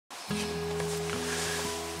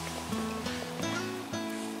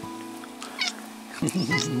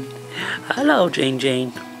Hello, Jane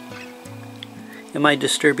Jane. Am I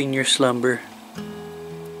disturbing your slumber?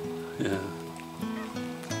 Yeah.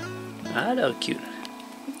 Hello, cute.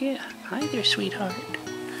 Yeah. Hi there, sweetheart.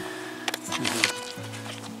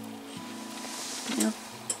 Yeah.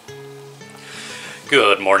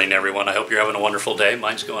 Good morning, everyone. I hope you're having a wonderful day.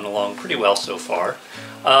 Mine's going along pretty well so far.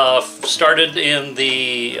 Started in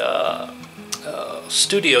the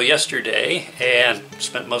studio yesterday and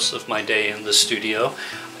spent most of my day in the studio.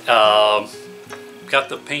 Got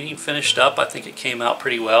the painting finished up. I think it came out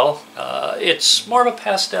pretty well. It's more of a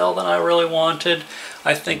pastel than I really wanted.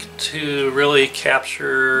 I think to really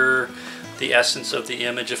capture the essence of the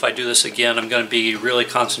image, if I do this again, I'm going to be really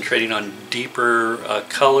concentrating on deeper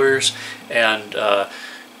colors and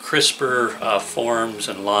crisper forms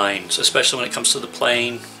and lines, especially when it comes to the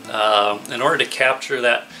plane. In order to capture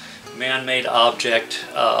that man-made object,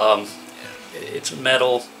 it's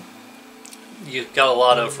metal. You've got a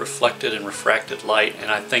lot of reflected and refracted light, and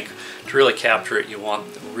I think to really capture it you want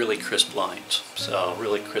really crisp lines, so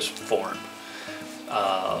really crisp form.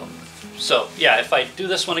 So yeah, if I do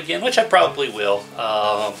this one again, which I probably will,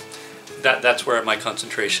 that's where my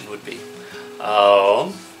concentration would be.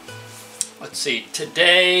 Let's see,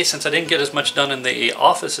 today, since I didn't get as much done in the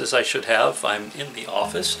office as I should have, I'm in the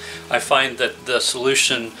office. I find that the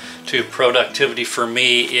solution to productivity for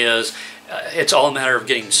me is it's all a matter of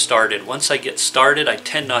getting started. Once I get started, I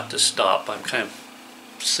tend not to stop. I'm kind of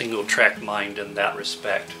single track mind in that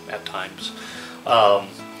respect at times.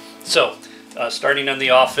 Starting in the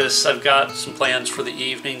office, I've got some plans for the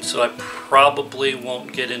evening, so I probably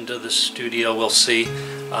won't get into the studio. We'll see.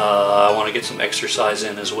 I want to get some exercise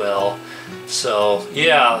in as well. So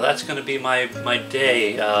yeah, that's going to be my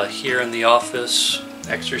day here in the office,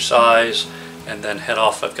 exercise, and then head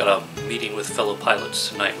off. I've got a meeting with fellow pilots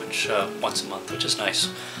tonight, which once a month, which is nice.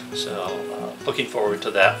 So looking forward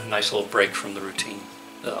to that. Nice little break from the routine.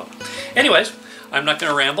 So, anyways, I'm not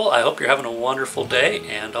going to ramble. I hope you're having a wonderful day,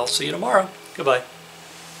 and I'll see you tomorrow. Goodbye.